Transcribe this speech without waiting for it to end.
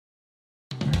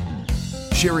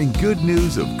sharing good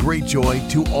news of great joy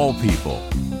to all people.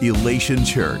 Elation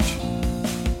Church.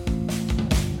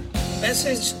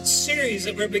 Message series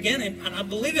that we're beginning, and I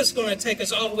believe it's going to take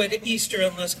us all the way to Easter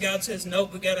unless God says,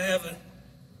 nope, we got to have a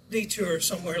detour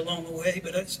somewhere along the way.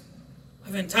 But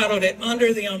I've entitled it,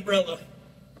 Under the Umbrella.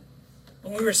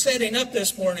 When we were setting up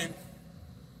this morning,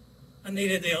 I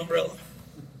needed the umbrella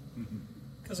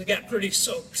because it got pretty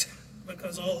soaked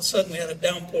because all of a sudden we had a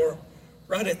downpour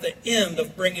right at the end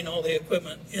of bringing all the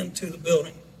equipment into the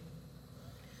building.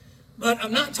 But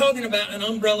I'm not talking about an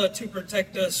umbrella to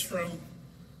protect us from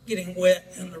getting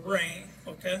wet in the rain,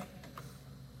 okay?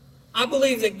 I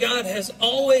believe that God has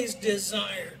always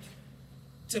desired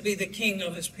to be the king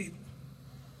of his people.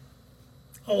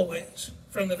 Always,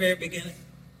 from the very beginning.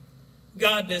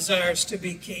 God desires to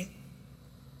be king.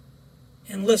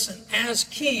 And listen, as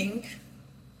king,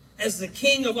 as the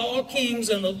king of all kings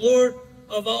and the Lord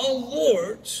of all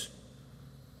lords,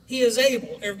 he is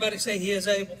able. Everybody say he is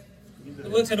able. We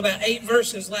looked at about 8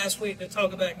 verses last week to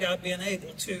talk about God being able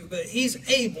to, but he's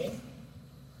able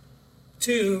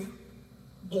to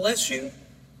bless you.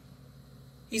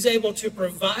 He's able to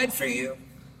provide for you.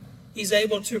 He's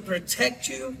able to protect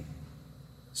you.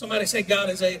 Somebody say God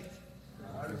is able.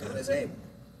 God is able.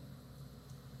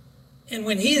 And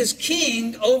when he is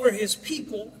king over his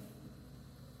people,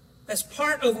 that's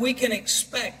part of we can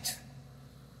expect.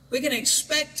 We can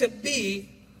expect to be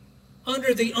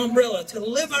under the umbrella, to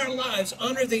live our lives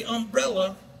under the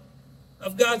umbrella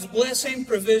of God's blessing,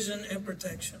 provision, and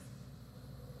protection.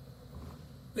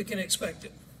 We can expect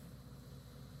it.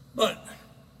 But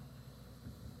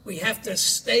we have to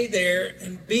stay there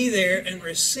and be there and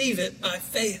receive it by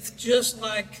faith, just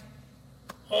like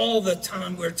all the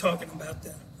time we're talking about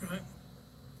that, right?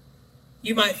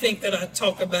 You might think that I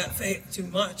talk about faith too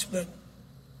much, but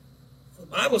the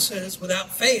Bible says without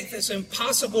faith it's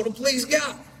impossible to please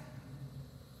God.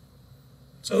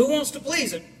 So who wants to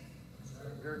please him?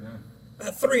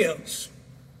 About 3 of us.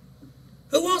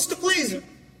 Who wants to please him?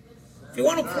 If you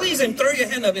want to please him, throw your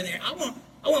hand up in there. I want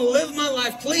to live my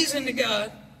life pleasing to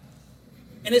God,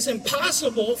 and it's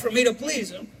impossible for me to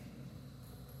please him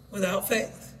without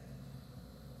faith.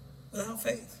 Without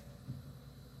faith.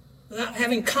 Without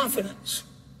having confidence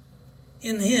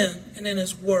in him and in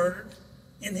his word,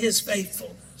 in his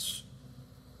faithfulness.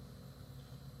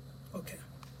 Okay.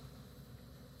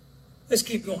 Let's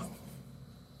keep going.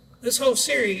 This whole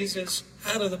series is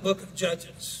out of the book of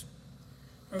Judges.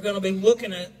 We're going to be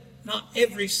looking at not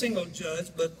every single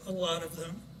judge, but a lot of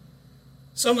them.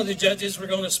 Some of the judges, we're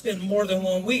going to spend more than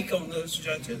 1 week on those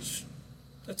judges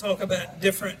to talk about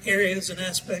different areas and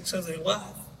aspects of their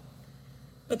life.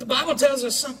 But the Bible tells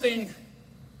us something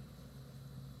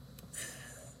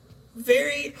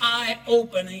very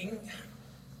eye-opening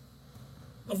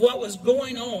of what was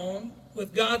going on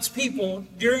with God's people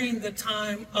during the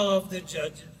time of the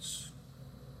judges.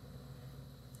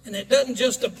 And it doesn't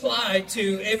just apply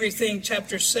to everything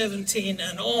chapter 17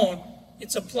 and on.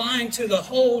 It's applying to the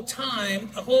whole time,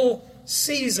 the whole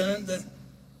season,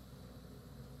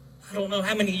 I don't know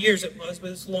how many years it was, but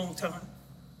it's a long time,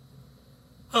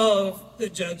 of the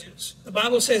judges. The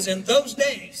Bible says in those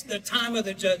days, the time of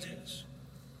the judges,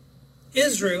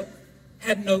 Israel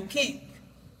had no king.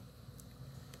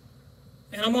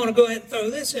 And I'm going to go ahead and throw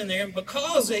this in there.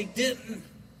 Because they didn't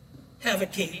have a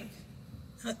king,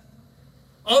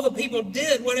 all the people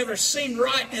did whatever seemed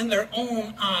right in their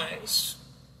own eyes.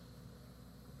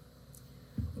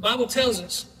 The Bible tells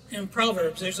us in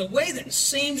Proverbs, there's a way that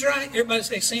seems right. Everybody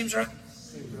say seems right.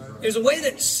 Seems right. There's a way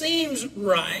that seems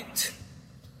right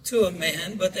to a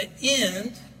man, but the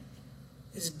end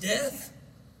is death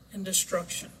and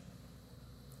destruction.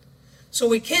 So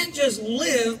we can't just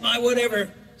live by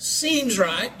whatever seems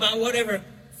right, by whatever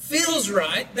feels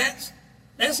right.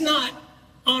 That's not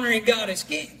honoring God as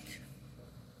king.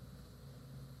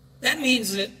 That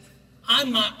means that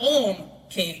I'm my own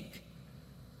king.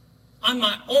 I'm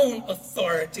my own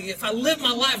authority. If I live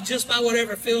my life just by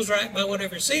whatever feels right, by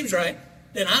whatever seems right,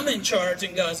 then I'm in charge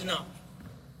and God's not.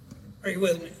 Are you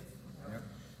with me?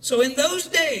 So in those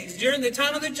days, during the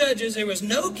time of the judges, there was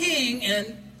no king,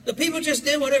 and the people just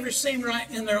did whatever seemed right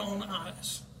in their own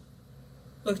eyes.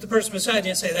 Look at the person beside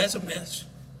you and say, that's a mess.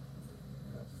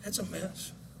 That's a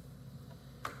mess.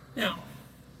 Now,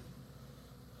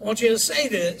 I want you to say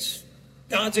this.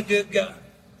 God's a good God.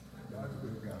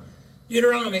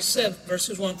 Deuteronomy 7,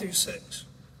 verses 1 through 6.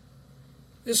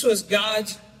 This was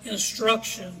God's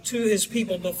instruction to his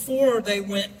people before they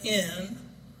went in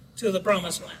to the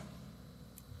promised land.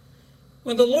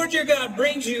 When the Lord your God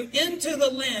brings you into the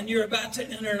land you're about to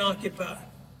enter and occupy,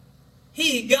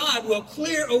 he, God, will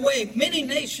clear away many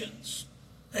nations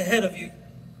ahead of you.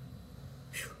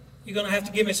 You're going to have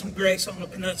to give me some grace on the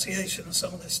pronunciation of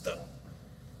some of this stuff.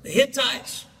 The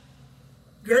Hittites,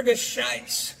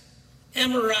 Girgashites,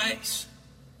 Amorites,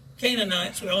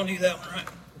 Canaanites, we all knew that one, right?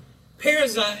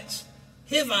 Perizzites,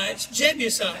 Hivites,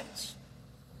 Jebusites.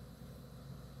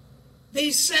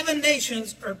 These 7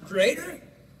 nations are greater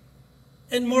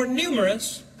and more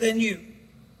numerous than you.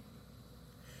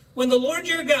 When the Lord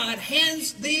your God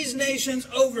hands these nations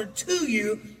over to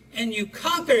you and you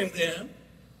conquer them,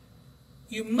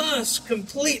 you must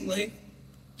completely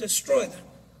destroy them.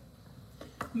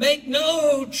 Make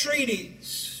no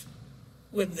treaties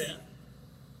with them.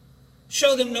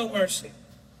 Show them no mercy.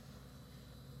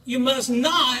 You must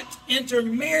not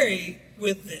intermarry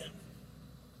with them.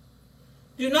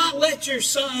 Do not let your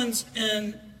sons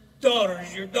and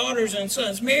daughters, your daughters and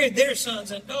sons, marry their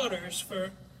sons and daughters,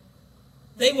 for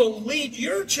they will lead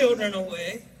your children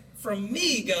away from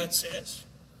me, God says,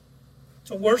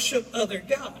 to worship other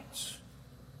gods.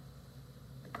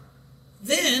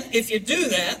 Then, if you do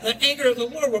that, the anger of the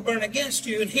Lord will burn against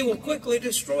you, and he will quickly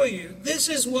destroy you. This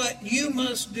is what you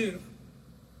must do.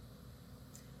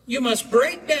 You must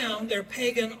break down their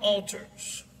pagan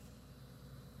altars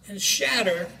and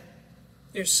shatter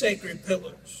their sacred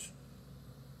pillars.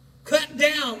 Cut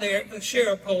down their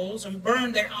Asherah poles and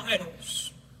burn their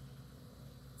idols.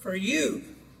 For you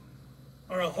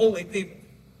are a holy people.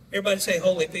 Everybody say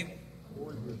holy people.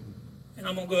 And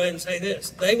I'm going to go ahead and say this.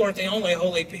 They weren't the only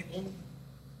holy people.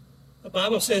 The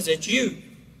Bible says that you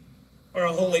are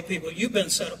a holy people. You've been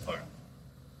set apart.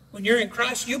 When you're in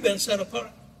Christ, you've been set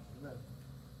apart.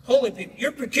 Holy people.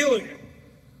 You're peculiar.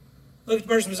 Look at the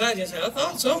person beside you and say, I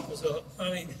thought something was up.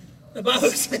 I mean, the Bible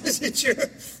says that you're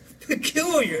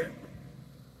peculiar.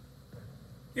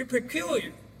 You're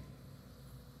peculiar.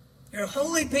 You're a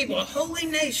holy people, a holy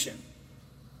nation.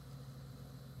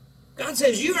 God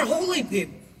says, you are holy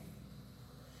people.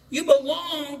 You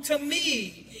belong to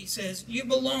me. He says, you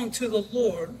belong to the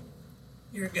Lord,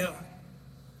 your God.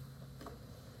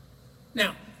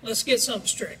 Now, let's get something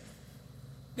straight.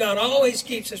 God always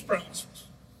keeps his promises.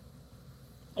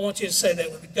 I want you to say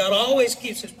that with me. God always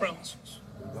keeps his promises.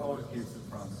 God always keeps his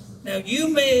promises. Now, you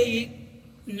may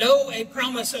know a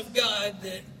promise of God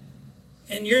that,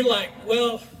 and you're like,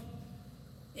 well,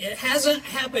 it hasn't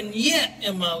happened yet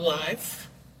in my life.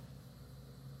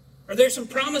 Are there some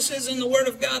promises in the Word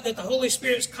of God that the Holy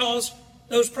Spirit's caused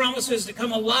those promises to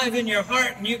come alive in your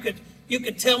heart, and you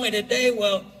could tell me today,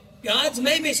 well, God's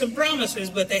made me some promises,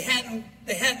 but they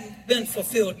hadn't been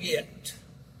fulfilled yet.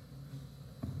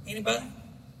 Anybody?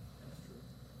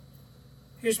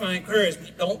 Here's my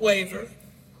encouragement. Don't waver.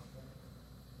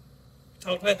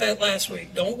 Talked about that last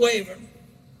week. Don't waver.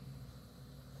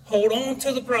 Hold on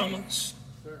to the promise.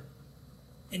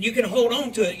 And you can hold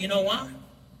on to it. You know why?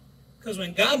 Because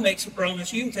when God makes a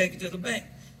promise, you can take it to the bank.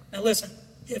 Now listen,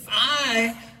 if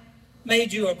I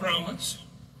made you a promise,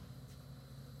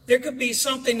 there could be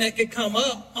something that could come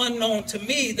up unknown to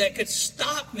me that could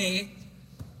stop me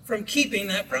from keeping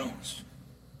that promise.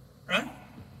 Right?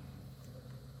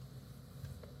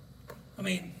 I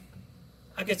mean,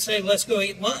 I could say, let's go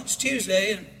eat lunch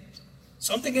Tuesday, and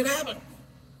something could happen.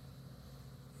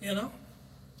 You know?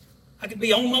 I could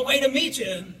be on my way to meet you,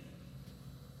 and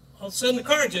all of a sudden the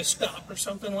car just stopped or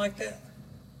something like that.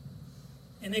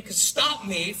 And it could stop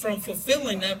me from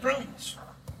fulfilling that promise.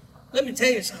 Let me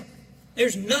tell you something.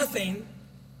 There's nothing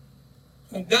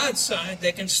on God's side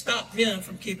that can stop him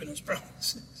from keeping his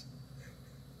promises.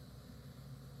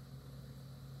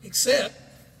 Except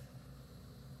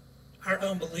our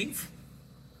unbelief,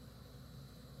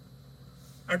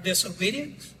 our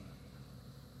disobedience.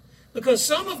 Because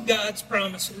some of God's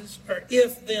promises are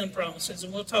if-then promises,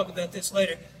 and we'll talk about this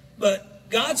later. But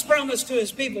God's promise to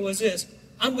his people was this: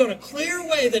 I'm going to clear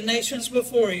away the nations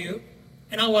before you,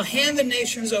 and I will hand the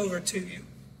nations over to you.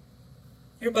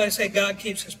 Everybody say, God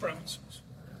keeps his promises.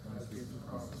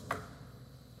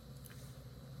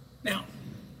 Now,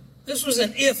 this was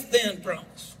an if-then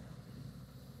promise.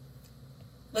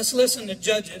 Let's listen to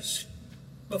Judges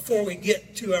before we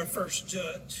get to our first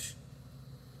judge,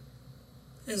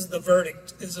 as the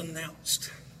verdict is announced.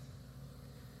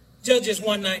 Judges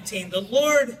 1:19. The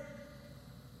Lord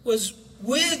was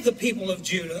with the people of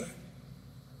Judah,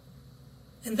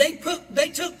 and they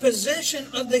took possession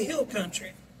of the hill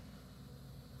country,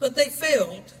 but they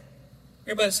failed.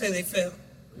 Everybody say they failed.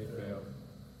 They failed.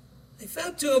 They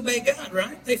failed to obey God,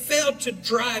 right? They failed to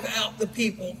drive out the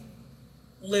people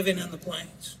living in the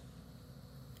plains.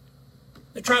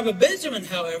 The tribe of Benjamin,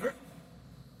 however,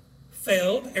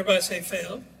 failed, everybody say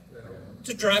failed,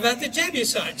 to drive out the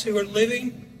Jebusites who were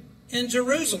living in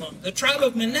Jerusalem. The tribe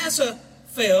of Manasseh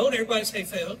failed, everybody say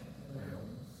failed.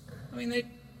 I mean, they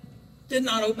did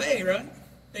not obey, right?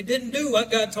 They didn't do what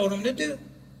God told them to do.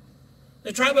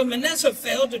 The tribe of Manasseh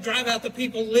failed to drive out the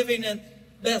people living in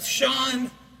Beth Shan,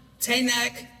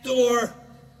 Tanakh, Dor,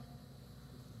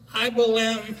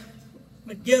 Ibolem,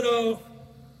 Megiddo,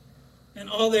 and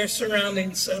all their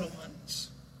surrounding settlements.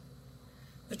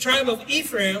 The tribe of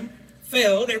Ephraim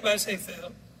failed, everybody say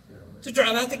failed, to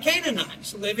drive out the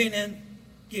Canaanites living in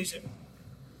Gezer.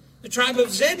 The tribe of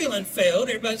Zebulun failed,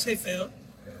 everybody say failed,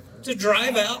 to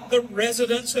drive out the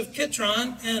residents of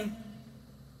Kitron and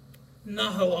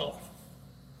Nahalal.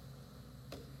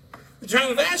 The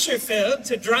tribe of Asher failed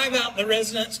to drive out the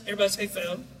residents, everybody say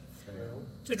failed,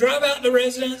 to drive out the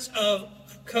residents of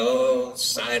Ko,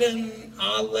 Sidon,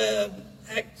 Aleb,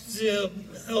 Akzib,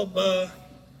 Helba,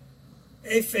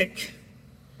 Aphek,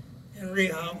 and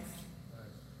Rehob.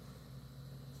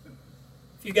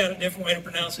 If you got a different way to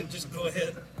pronounce it, just go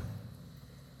ahead.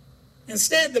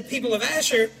 Instead, the people of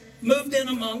Asher moved in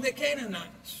among the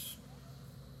Canaanites.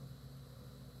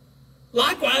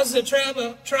 Likewise, the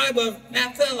tribe of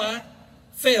Naphtali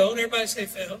failed, everybody say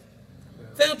failed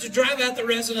to drive out the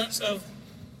residents of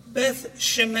Beth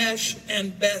Shemesh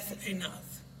and Beth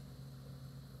Anath.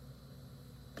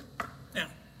 Now,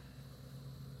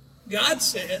 God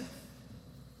said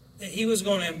that he was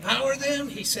going to empower them.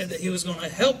 He said that he was going to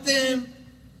help them.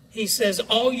 He says,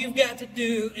 all you've got to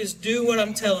do is do what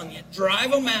I'm telling you.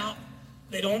 Drive them out.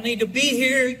 They don't need to be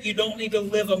here. You don't need to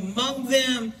live among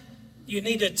them. You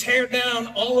need to tear down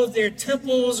all of their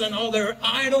temples and all their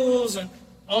idols and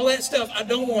all that stuff. I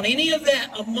don't want any of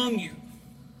that among you.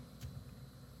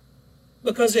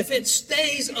 Because if it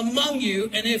stays among you,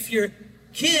 and if your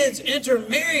kids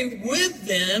intermarry with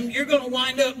them, you're going to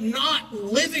wind up not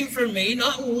living for me,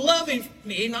 not loving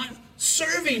me, not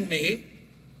serving me.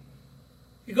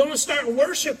 You're going to start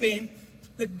worshiping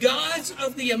the gods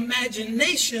of the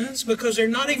imaginations, because they're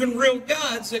not even real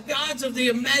gods, the gods of the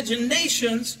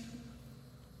imaginations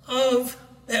of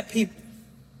that people.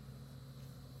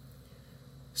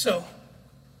 So,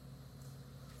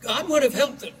 God would have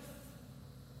helped them.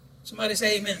 Somebody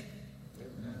say amen.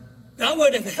 God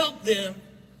would have helped them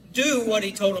do what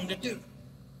he told them to do.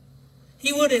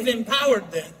 He would have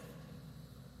empowered them.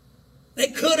 They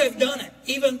could have done it,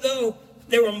 even though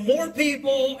there were more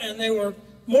people and there were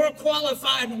more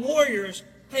qualified warriors.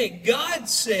 Hey, God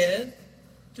said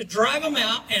to drive them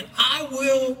out, and I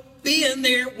will be in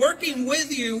there working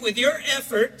with you with your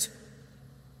effort.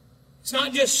 It's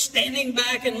not just standing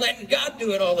back and letting God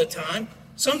do it all the time.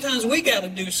 Sometimes we got to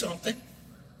do something.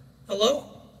 Hello?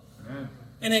 Amen.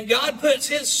 And then God puts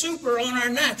his super on our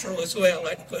natural, is the way I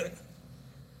like to put it.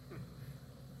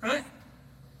 Right?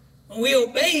 When we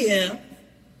obey him,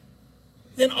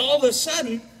 then all of a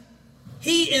sudden,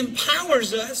 he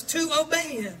empowers us to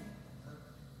obey him.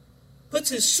 Puts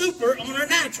his super on our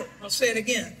natural. I'll say it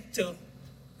again till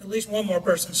at least one more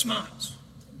person smiles.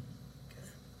 Okay.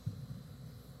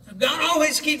 Now, God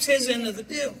always keeps his end of the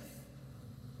deal.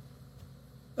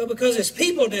 But because his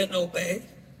people didn't obey,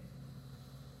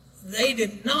 they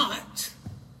did not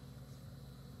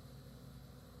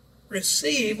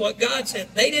receive what God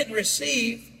said. They didn't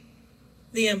receive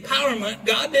the empowerment.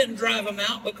 God didn't drive them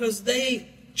out because they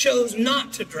chose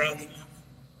not to drive them out.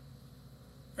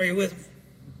 Are you with me?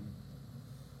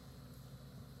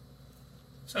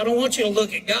 So I don't want you to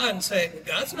look at God and say, well,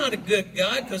 God's not a good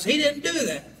God because he didn't do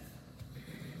that.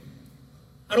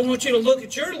 I don't want you to look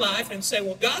at your life and say,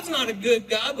 well, God's not a good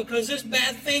God because this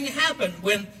bad thing happened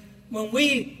when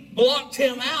we blocked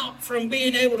him out from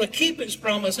being able to keep his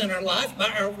promise in our life by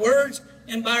our words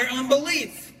and by our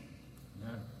unbelief.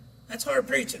 That's hard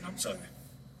preaching, I'm sorry.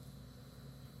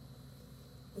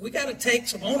 We got to take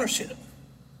some ownership.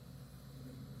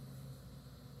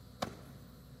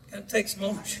 Got to take some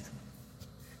ownership.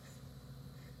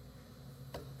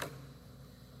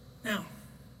 Now,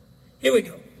 here we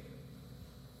go.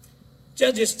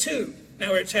 Judges 2.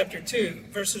 Now we're at chapter 2,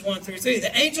 verses 1 through 3.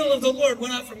 The angel of the Lord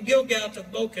went up from Gilgal to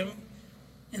Bochim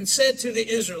and said to the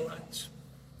Israelites,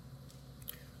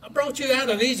 I brought you out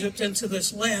of Egypt into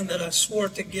this land that I swore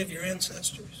to give your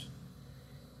ancestors.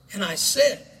 And I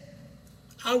said,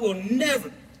 I will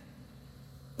never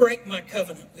break my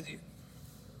covenant with you.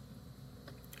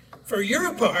 For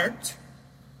your part,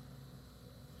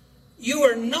 you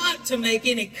are not to make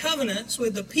any covenants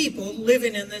with the people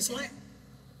living in this land.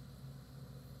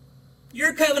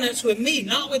 Your covenant's with me,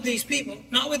 not with these people,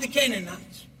 not with the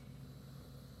Canaanites.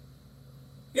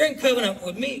 You're in covenant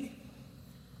with me.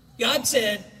 God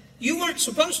said, you weren't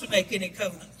supposed to make any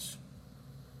covenants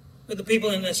with the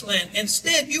people in this land.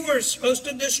 Instead, you were supposed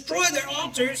to destroy their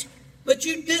altars, but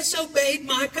you disobeyed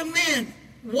my command.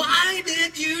 Why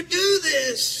did you do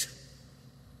this?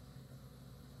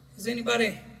 Has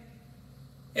anybody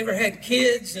ever had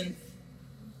kids and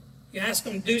you ask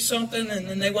them to do something and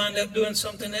then they wind up doing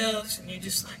something else and you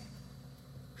just think,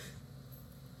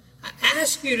 I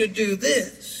asked you to do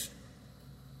this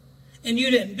and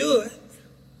you didn't do it.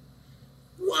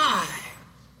 Why?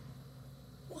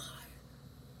 Why?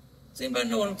 Does anybody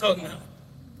know what I'm talking about?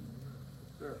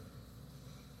 Sure.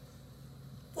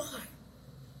 Why?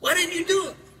 Why didn't you do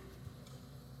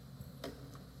it?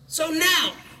 So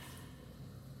now,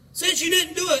 since you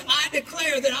didn't do it, I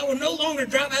declare that I will no longer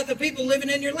drive out the people living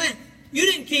in your land. You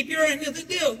didn't keep your end of the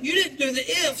deal. You didn't do the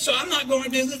if, so I'm not going to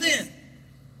do the then.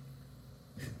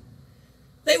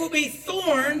 They will be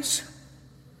thorns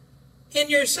in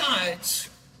your sides,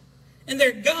 and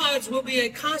their gods will be a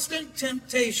constant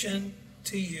temptation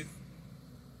to you.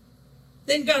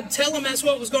 Didn't God tell them that's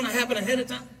what was going to happen ahead of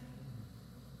time?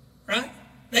 Right?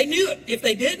 They knew it. If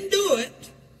they didn't do it,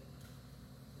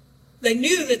 they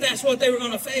knew that that's what they were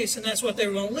going to face and that's what they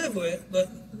were going to live with. But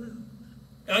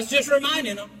God's just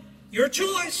reminding them, your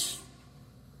choice.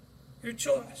 Your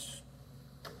choice.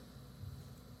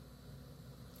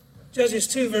 Judges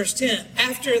 2 verse 10.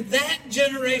 After that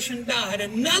generation died,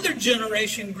 another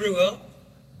generation grew up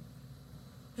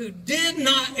who did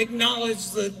not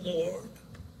acknowledge the Lord.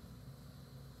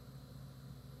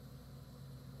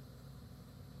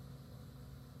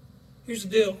 Here's the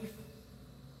deal.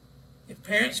 If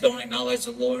parents don't acknowledge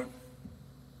the Lord,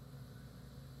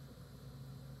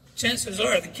 chances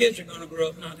are the kids are going to grow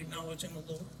up not acknowledging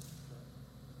the Lord.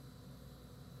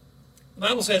 The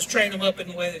Bible says train them up in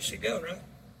the way they should go, right?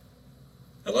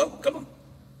 Hello? Come on.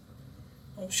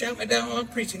 Don't shout me down while I'm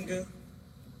preaching good.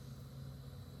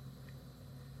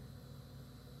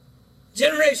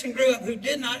 Generation grew up who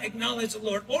did not acknowledge the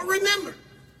Lord or remember.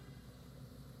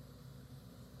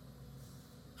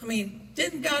 I mean,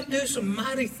 didn't God do some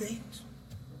mighty things?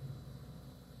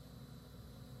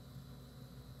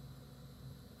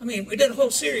 I mean, we did a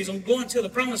whole series on going to the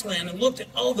promised land and looked at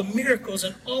all the miracles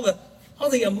and all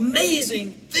the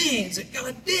amazing things that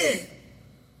God did.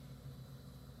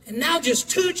 And now just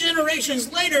 2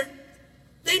 generations later,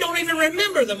 they don't even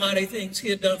remember the mighty things he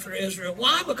had done for Israel.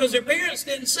 Why? Because their parents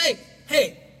didn't say,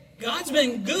 hey, God's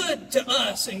been good to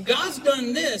us, and God's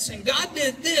done this, and God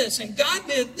did this, and God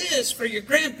did this for your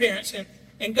grandparents,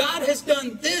 and God has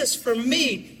done this for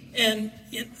me. And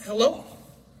hello?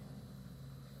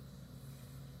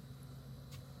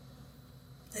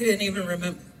 They didn't even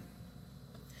remember.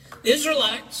 The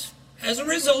Israelites, as a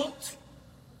result,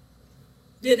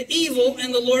 did evil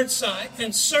in the Lord's sight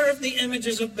and served the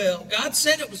images of Baal. God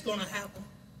said it was going to happen.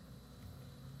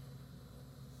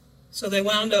 So they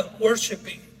wound up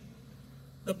worshiping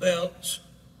the Baals.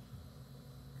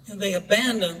 And they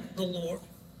abandoned the Lord,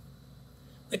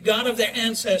 the God of their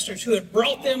ancestors who had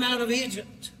brought them out of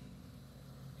Egypt.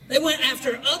 They went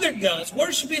after other gods,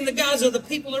 worshiping the gods of the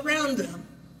people around them.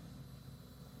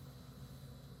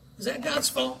 Is that God's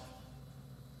fault?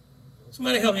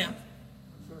 Somebody help me out.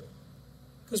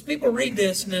 Because people read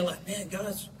this and they're like, man,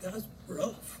 God's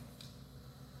rough.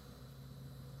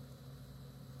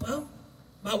 Well,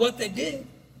 by what they did,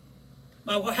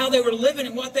 by how they were living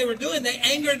and what they were doing, they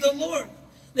angered the Lord.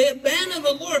 They abandoned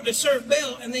the Lord to serve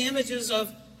Baal and the images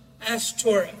of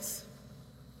Ashtoreth.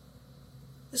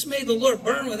 This made the Lord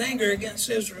burn with anger against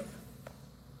Israel.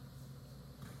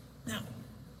 Now,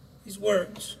 these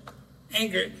words,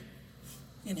 angered,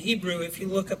 in Hebrew, if you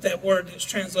look up that word that's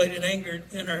translated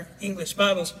angered in our English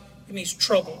Bibles, it means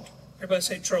troubled. Everybody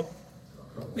say troubled.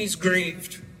 It means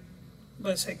grieved.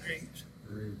 Everybody say grieved.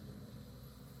 Grieved.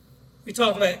 We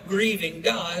talked about grieving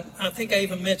God. I think I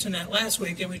even mentioned that last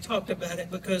week, and we talked about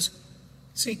it because,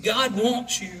 see, God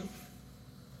wants you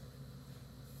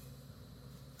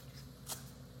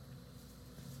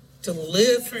to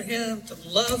live for Him, to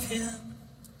love Him,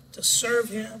 to serve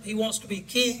Him. He wants to be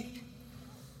king.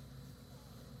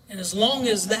 And as long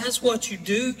as that's what you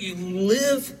do, you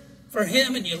live for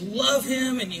Him and you love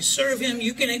Him and you serve Him,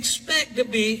 you can expect to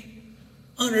be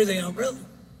under the umbrella.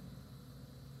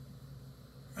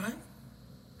 Right?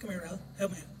 Come here, Ralph.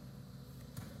 Help me.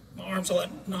 My arms are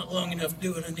not long enough to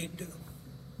do what I need to do.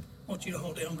 I want you to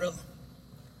hold the umbrella.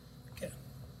 Okay.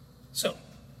 So,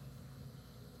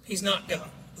 He's not God,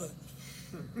 but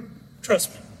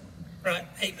trust me. Right?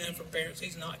 Amen for parents.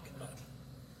 He's not God.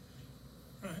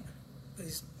 Right? But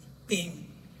He's being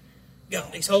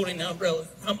God. He's holding the umbrella.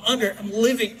 I'm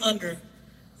living under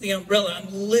the umbrella.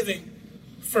 I'm living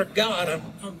for God.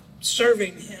 I'm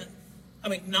serving Him.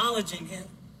 I'm acknowledging Him.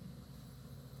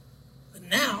 But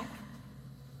now,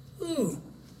 look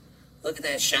at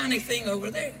that shiny thing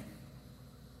over there.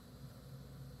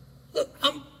 Look,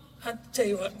 I tell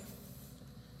you what,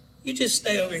 You just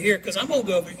stay over here because I'm going to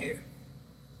go over here.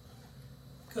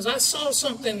 Because I saw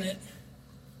something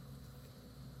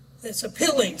that's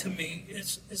appealing to me.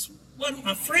 It's what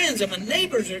my friends and my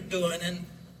neighbors are doing. And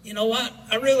you know what?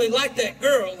 I really like that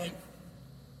girl. And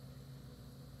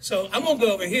so I'm going to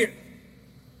go over here.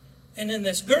 And then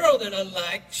this girl that I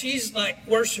like, she's like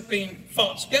worshiping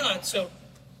false gods. So,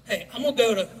 hey, I'm gonna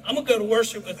go to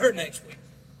worship with her next week.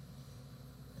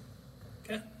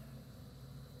 Okay?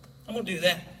 I'm gonna do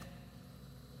that.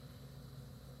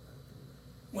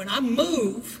 When I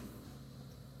move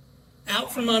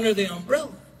out from under the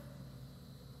umbrella,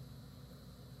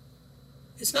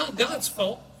 it's not God's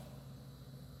fault.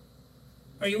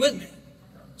 Are you with me?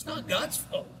 It's not God's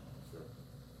fault.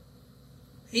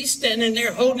 He's standing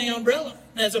there holding the umbrella.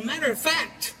 And as a matter of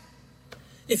fact,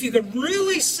 if you could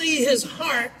really see his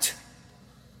heart,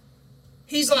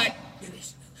 he's like,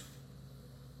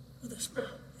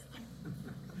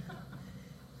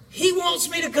 he wants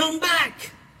me to come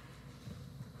back.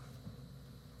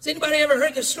 Has anybody ever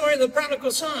heard the story of the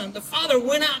prodigal son? The father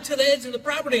went out to the edge of the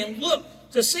property and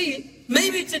looked to see,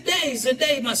 maybe today's the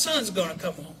day my son's going to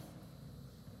come home.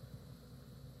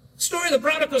 The story of the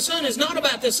prodigal son is not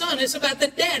about the son, it's about the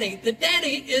daddy. The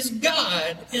daddy is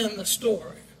God in the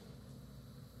story.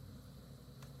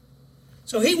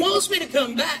 So he wants me to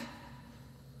come back.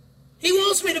 He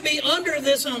wants me to be under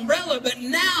this umbrella, but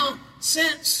now,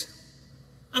 since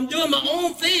I'm doing my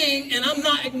own thing and I'm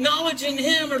not acknowledging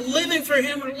him or living for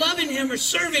him or loving him or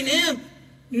serving him,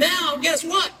 now, guess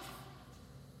what?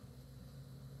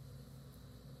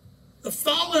 The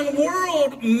fallen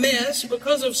world mess,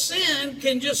 because of sin,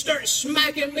 can just start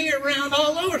smacking me around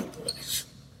all over the place.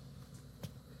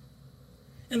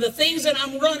 And the things that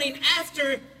I'm running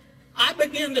after, I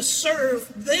begin to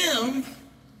serve them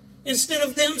instead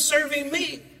of them serving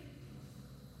me.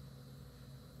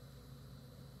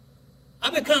 I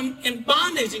become in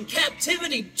bondage and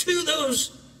captivity to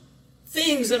those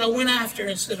things that I went after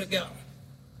instead of God.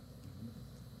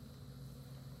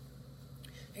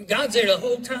 And God's there the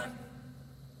whole time,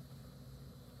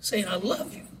 saying, I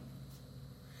love you.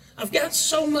 I've got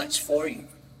so much for you.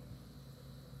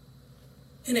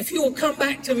 And if you will come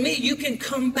back to me, you can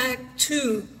come back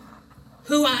to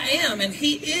who I am. And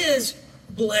he is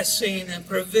blessing and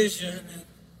provision.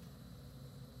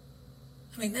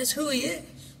 That's who he is.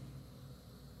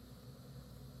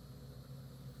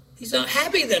 He's not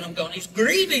happy that I'm gone. He's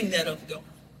grieving that I'm gone.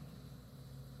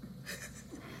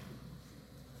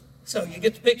 So you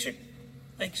get the picture?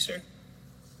 Thank you, sir.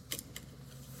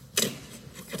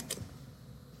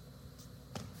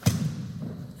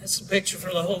 That's the picture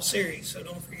for the whole series, so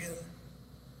don't forget it.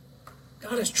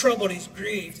 God is troubled. He's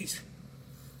grieved.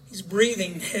 He's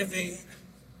breathing heavy.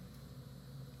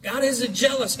 God is a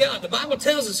jealous God. The Bible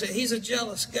tells us that he's a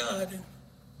jealous God.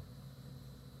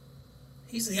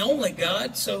 He's the only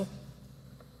God, so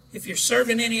if you're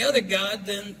serving any other God,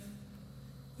 then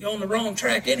you're on the wrong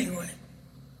track anyway.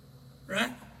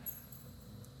 Right?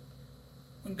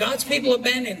 When God's people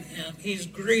abandon him, he's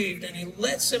grieved and he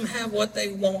lets them have what they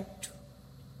want.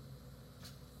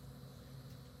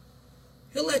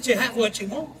 He'll let you have what you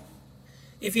want.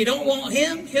 If you don't want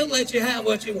him, he'll let you have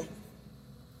what you want.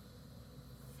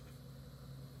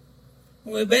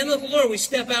 When we abandon the Lord, we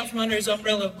step out from under his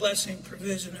umbrella of blessing,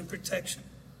 provision, and protection.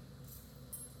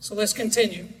 So let's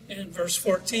continue in verse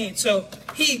 14. So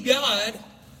he, God,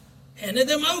 handed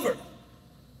them over.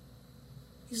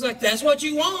 He's like, that's what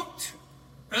you want,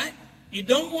 right? You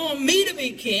don't want me to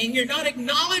be king. You're not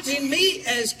acknowledging me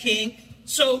as king.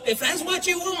 So if that's what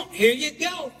you want, here you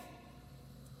go.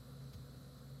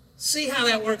 See how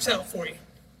that works out for you.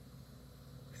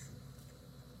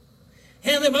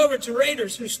 Hand them over to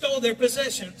raiders who stole their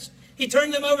possessions. He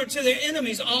turned them over to their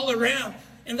enemies all around,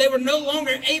 and they were no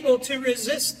longer able to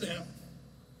resist them.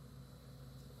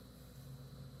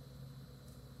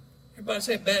 Everybody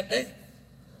say bad day.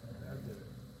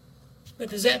 But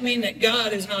does that mean that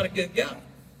God is not a good God?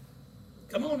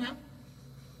 Come on now.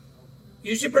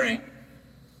 Use your brain.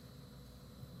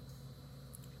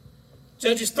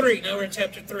 Judges 3, now we're in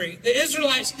chapter 3. The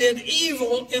Israelites did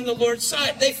evil in the Lord's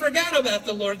sight. They forgot about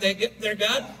the Lord their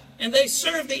God, and they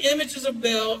served the images of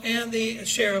Baal and the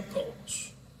Asherah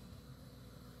poles.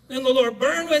 Then the Lord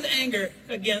burned with anger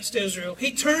against Israel.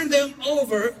 He turned them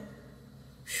over.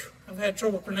 I've had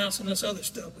trouble pronouncing this other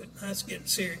stuff, but that's getting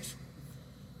serious.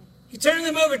 He turned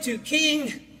them over to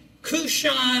King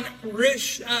Cushan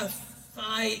Rishathaim.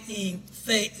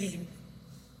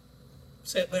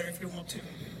 Say it better if you want to.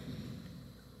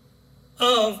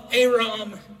 Of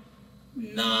Aram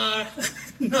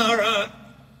Naharaim.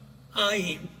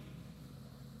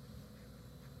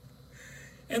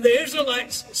 And the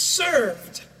Israelites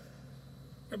served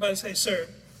Everybody say, sir.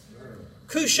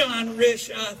 Cushan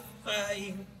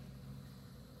Rishathaim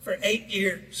for 8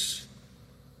 years.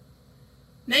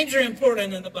 Names are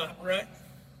important in the Bible, right?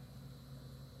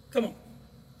 Come on.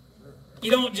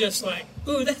 You don't just like,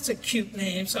 ooh, that's a cute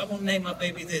name, so I'm going to name my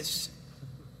baby this.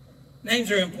 Names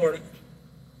are important.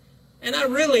 And I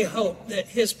really hope that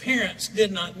his parents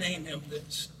did not name him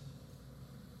this.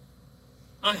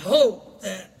 I hope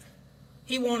that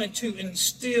he wanted to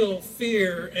instill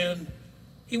fear and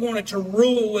he wanted to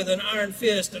rule with an iron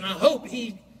fist. And I hope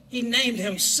he named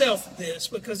himself this,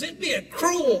 because it'd be a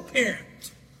cruel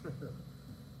parent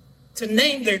to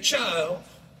name their child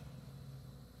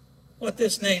what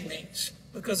this name means.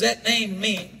 Because that name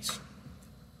means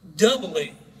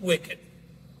doubly wicked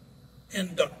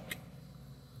and dark.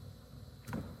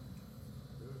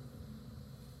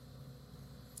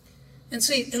 And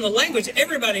see, in the language,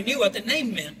 everybody knew what the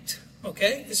name meant,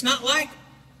 okay? It's not like,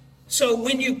 so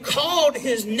when you called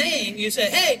his name, you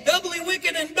said, hey, doubly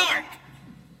wicked and dark.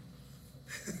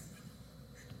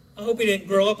 I hope he didn't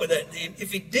grow up with that name.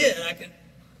 If he did, I could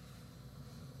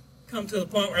come to the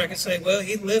point where I could say, well,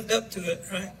 he lived up to it,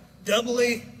 right?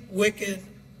 Doubly wicked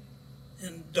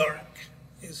and dark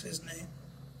is his name.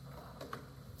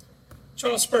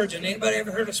 Charles Spurgeon, anybody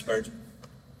ever heard of Spurgeon?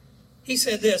 He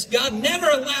said this: God never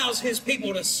allows his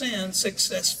people to sin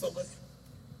successfully.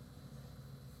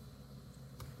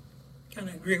 Kind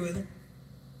of agree with him.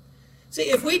 See,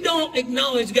 if we don't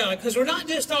acknowledge God, because we're not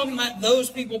just talking about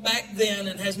those people back then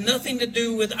and has nothing to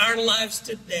do with our lives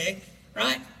today,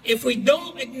 right? If we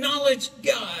don't acknowledge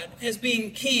God as being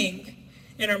king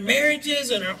in our marriages,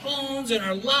 in our homes, in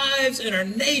our lives, in our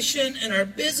nation, in our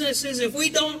businesses, if we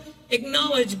don't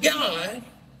acknowledge God,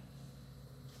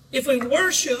 if we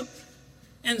worship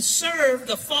and serve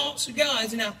the false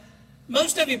gods. Now,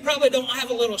 most of you probably don't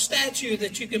have a little statue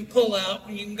that you can pull out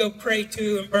and you can go pray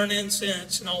to and burn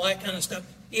incense and all that kind of stuff,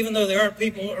 even though there are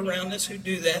people around us who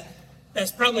do that.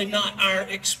 That's probably not our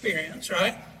experience,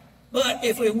 right? But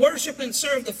if we worship and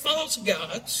serve the false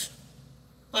gods,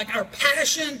 like our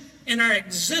passion and our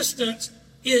existence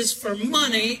is for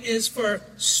money, is for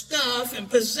stuff and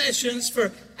possessions,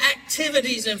 for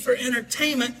activities and for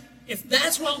entertainment, if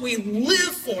that's what we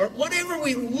live for, whatever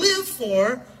we live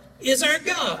for is our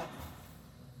God.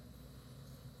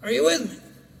 Are you with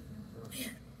me? Man,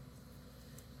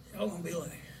 y'all gonna be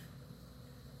like,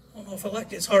 I don't know if I like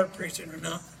this hard preaching or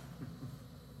not.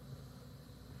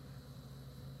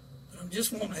 But I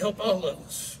just want to help all of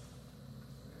us.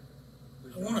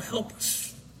 I want to help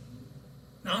us,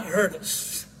 not hurt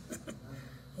us.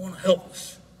 I want to help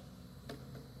us.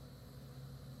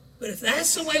 But if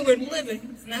that's the way we're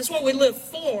living, and that's what we live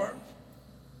for,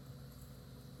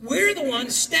 we're the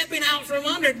ones stepping out from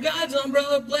under God's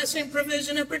umbrella of blessing,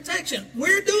 provision, and protection.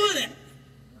 We're doing it.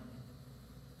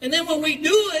 And then when we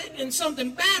do it and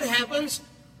something bad happens,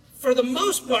 for the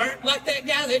most part, like that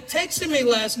guy that texted me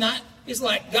last night, is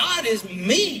like, God is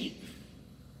mean.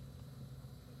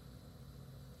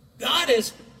 God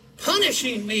is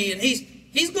punishing me, and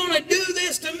he's going to do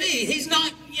this to me. He's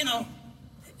not,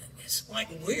 it's like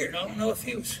weird. I don't know if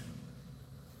he was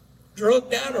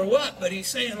drugged out or what, but he's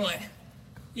saying like,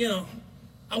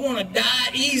 I want to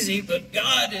die easy, but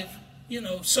God is,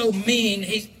 so mean.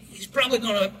 He's probably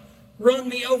going to run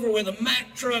me over with a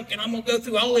Mack truck, and I'm going to go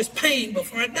through all this pain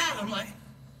before I die. I'm like,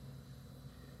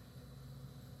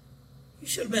 you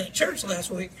should have been at church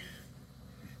last week.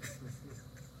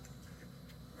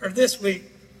 Or this week.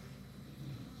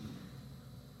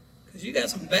 Because you got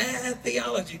some bad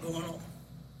theology going on.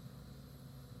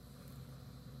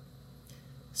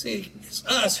 See, it's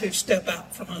us who step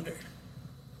out from under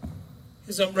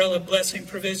his umbrella of blessing,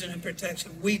 provision, and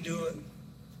protection. We do it.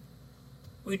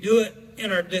 We do it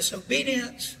in our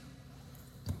disobedience.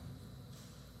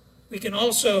 We can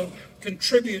also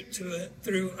contribute to it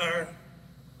through our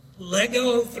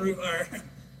Lego, through our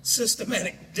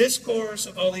systematic discourse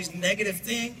of all these negative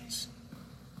things,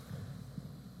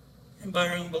 and by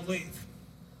our unbelief.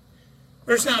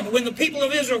 Verse 9, when the people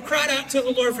of Israel cried out to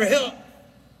the Lord for help,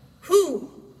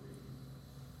 who?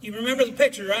 You remember the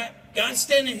picture, right? God's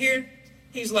standing here.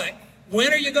 He's like,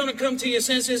 when are you going to come to your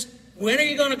senses? When are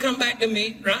you going to come back to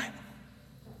me, right?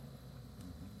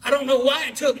 I don't know why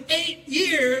it took 8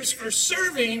 years for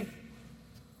serving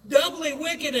doubly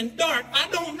wicked and dark. I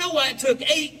don't know why it took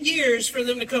 8 years for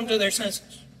them to come to their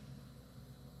senses.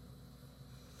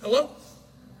 Hello?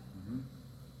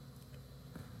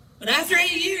 But after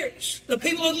 8 years, the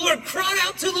people of the Lord cried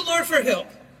out to the Lord for help.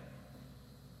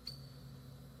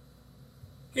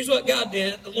 Here's what God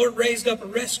did. The Lord raised up a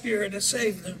rescuer to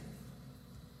save them.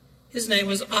 His name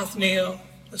was Othniel,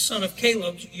 the son of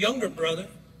Caleb's younger brother,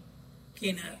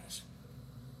 Kenaz.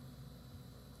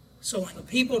 So when the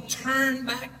people turned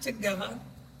back to God,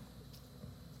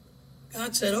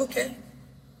 God said, okay,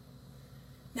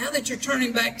 now that you're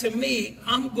turning back to me,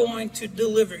 I'm going to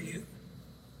deliver you.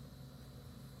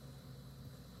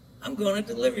 I'm going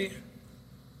to deliver you.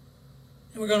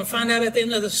 And we're going to find out at the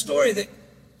end of the story that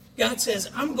God says,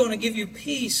 I'm going to give you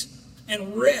peace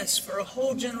and rest for a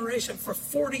whole generation, for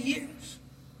 40 years.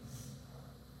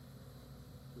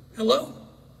 Hello?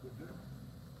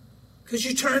 Because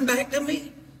you turned back to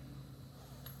me.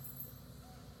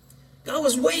 God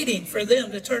was waiting for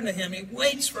them to turn to him. He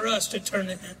waits for us to turn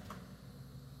to him.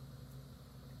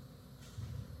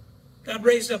 God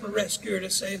raised up a rescuer to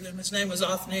save them. His name was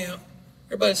Othniel.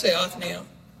 Everybody say Othniel.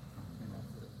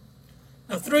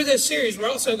 Now, through this series, we're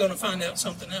also going to find out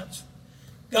something else.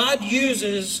 God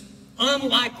uses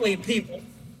unlikely people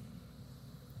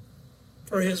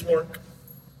for his work.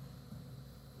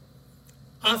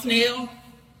 Othniel,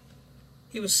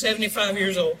 he was 75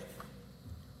 years old.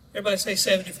 Everybody say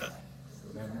 75.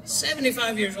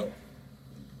 75 years old.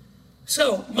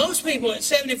 So, most people at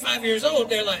 75 years old,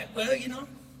 they're like, well, you know,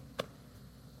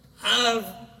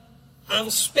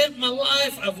 I've spent my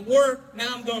life, I've worked,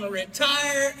 now I'm going to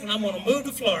retire, and I'm going to move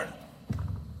to Florida.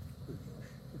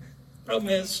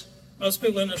 Problem is, most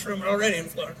people in this room are already in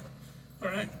Florida, all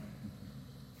right?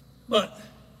 But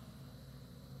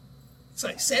it's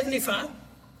like 75.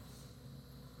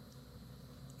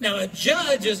 Now, a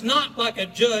judge is not like a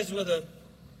judge with a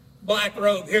black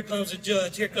robe. Here comes a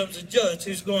judge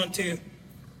who's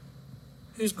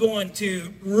going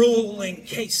to rule in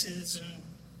cases, and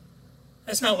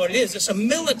that's not what it is. It's a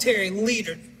military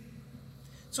leader.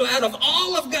 So out of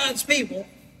all of God's people,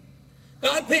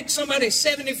 God picked somebody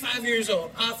 75 years old,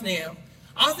 Othniel.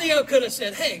 Othniel could have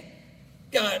said, hey,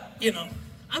 God, you know,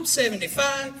 I'm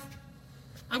 75.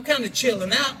 I'm kind of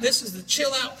chilling out. This is the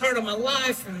chill out part of my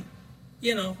life. And,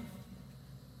 you know,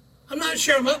 I'm not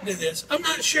sure I'm up to this. I'm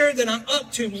not sure that I'm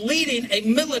up to leading a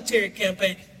military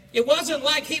campaign. It wasn't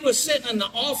like he was sitting in the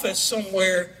office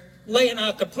somewhere laying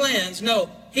out the plans. No,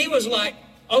 he was like,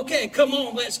 okay, come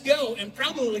on, let's go. And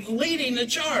probably leading the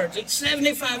charge at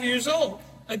 75 years old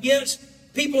against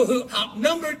people who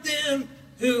outnumbered them,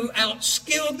 who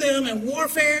outskilled them in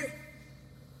warfare.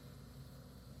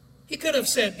 He could have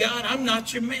said, God, I'm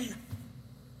not your man.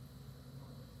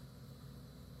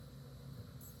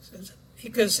 He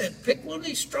could have said, pick one of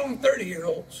these strong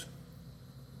 30-year-olds.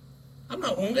 I'm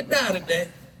not willing to die today.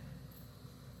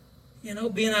 You know,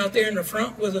 being out there in the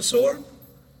front with a sword.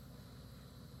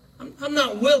 I'm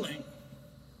not willing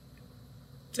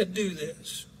to do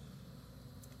this.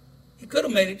 He could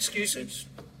have made excuses.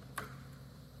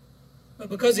 But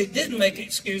because he didn't make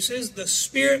excuses, the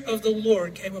Spirit of the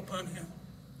Lord came upon him.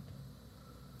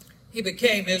 He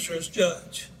became Israel's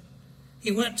judge.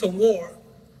 He went to war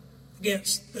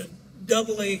against the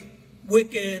doubly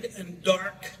wicked and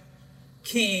dark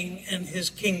king and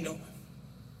his kingdom.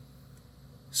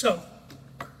 So,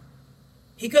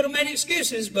 he could have made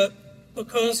excuses, but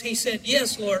because he said,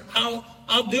 yes, Lord,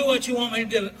 I'll do what you want me to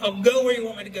do. I'll go where you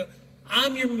want me to go.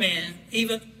 I'm your man.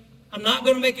 I'm not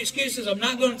going to make excuses. I'm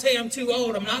not going to tell you I'm too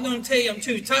old. I'm not going to tell you I'm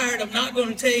too tired. I'm not going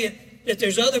to tell you that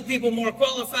there's other people more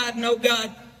qualified. No,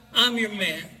 God, I'm your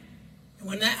man. And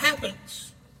when that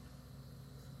happens,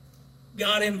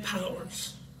 God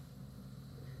empowers.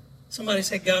 Somebody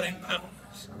say God empowers.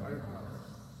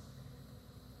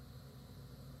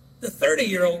 The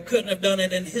 30-year-old couldn't have done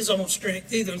it in his own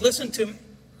strength either. Listen to me.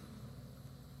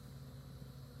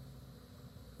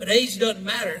 But age doesn't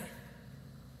matter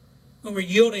when we're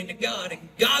yielding to God, and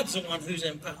God's the one who's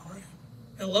empowering.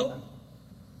 Hello?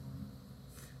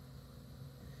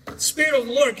 The Spirit of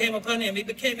the Lord came upon him. He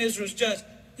became Israel's judge.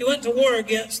 He went to war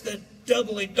against the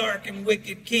doubly dark and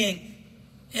wicked king.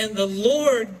 And the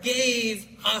Lord gave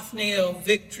Othniel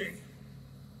victory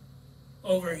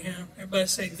over him. Everybody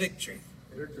say victory.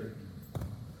 Victory.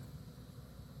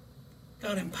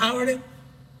 God empowered him,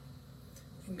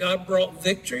 and God brought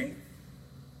victory.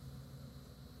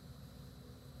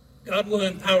 God will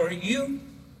empower you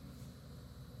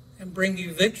and bring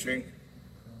you victory.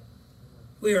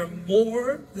 We are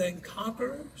more than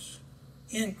conquerors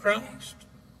in Christ.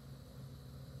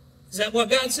 Is that what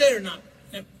God said or not?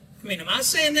 I mean, am I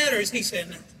saying that or is he saying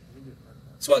that?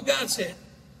 That's what God said.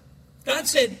 God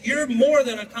said, you're more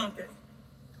than a conqueror.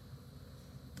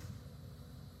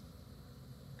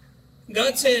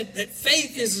 God said that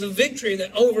faith is the victory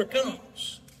that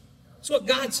overcomes. That's what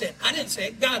God said. I didn't say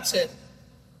it. God said it.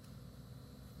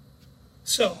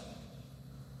 So,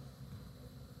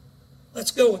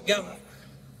 let's go with God.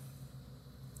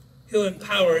 He'll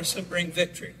empower us and bring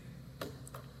victory.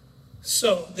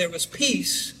 So, there was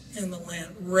peace in the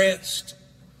land, rest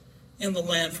in the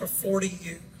land for 40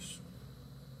 years.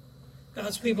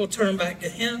 God's people turned back to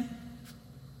him.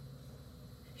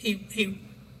 He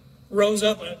rose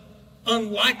up an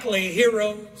unlikely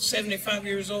hero, 75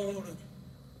 years old.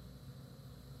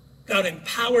 God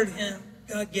empowered him.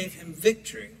 God gave him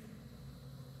victory.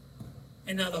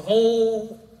 And now the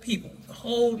whole people, the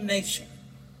whole nation,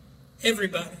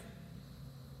 everybody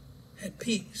had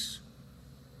peace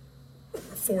for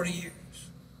 40 years.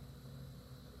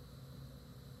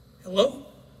 Hello?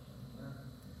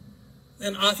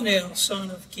 Then Othniel,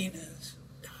 son of Kenaz,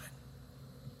 died.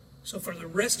 So for the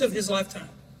rest of his lifetime,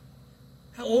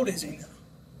 how old is he now?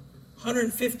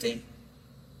 150?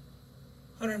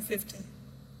 150.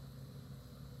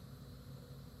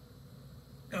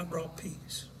 God brought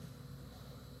peace.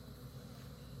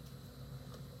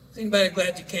 Is anybody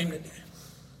glad you came today?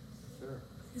 Sure.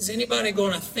 Is anybody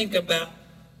going to think about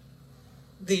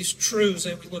these truths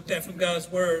that we looked at from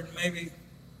God's Word, maybe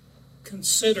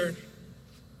consider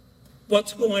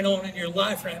what's going on in your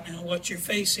life right now, what you're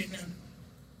facing, and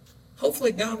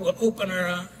hopefully God will open our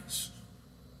eyes.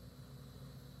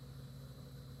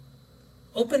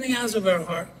 Open the eyes of our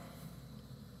heart.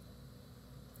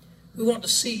 We want to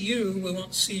see you. We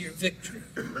want to see your victory.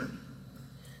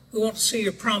 We want to see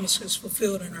your promises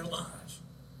fulfilled in our lives.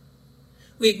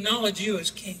 We acknowledge you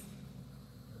as King.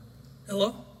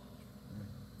 Hello?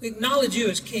 We acknowledge you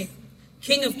as King.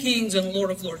 King of kings and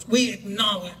Lord of lords. We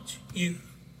acknowledge you.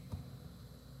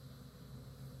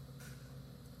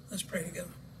 Let's pray together.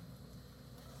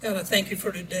 God, I thank you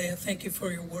for today. I thank you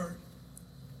for your word.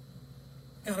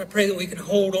 God, I pray that we can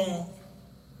hold on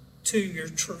to your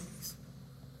truth.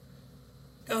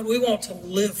 God, we want to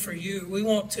live for you. We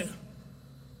want to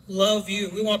love you.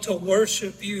 We want to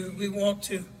worship you. We want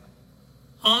to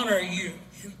honor you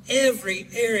in every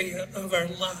area of our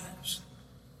lives.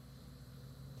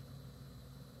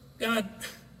 God,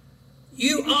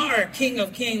 you are King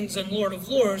of kings and Lord of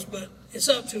lords, but it's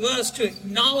up to us to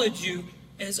acknowledge you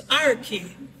as our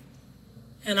King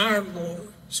and our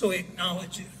Lord. So we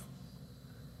acknowledge you.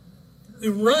 We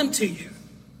run to you.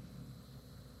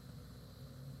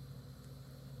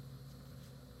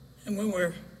 And when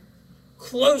we're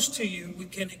close to you, we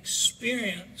can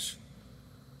experience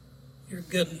your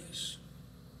goodness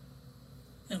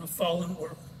in a fallen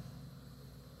world.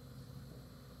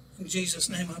 In Jesus'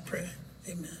 name I pray.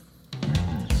 Amen.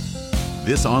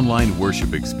 This online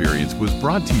worship experience was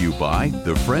brought to you by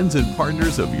the friends and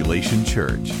partners of Elation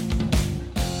Church.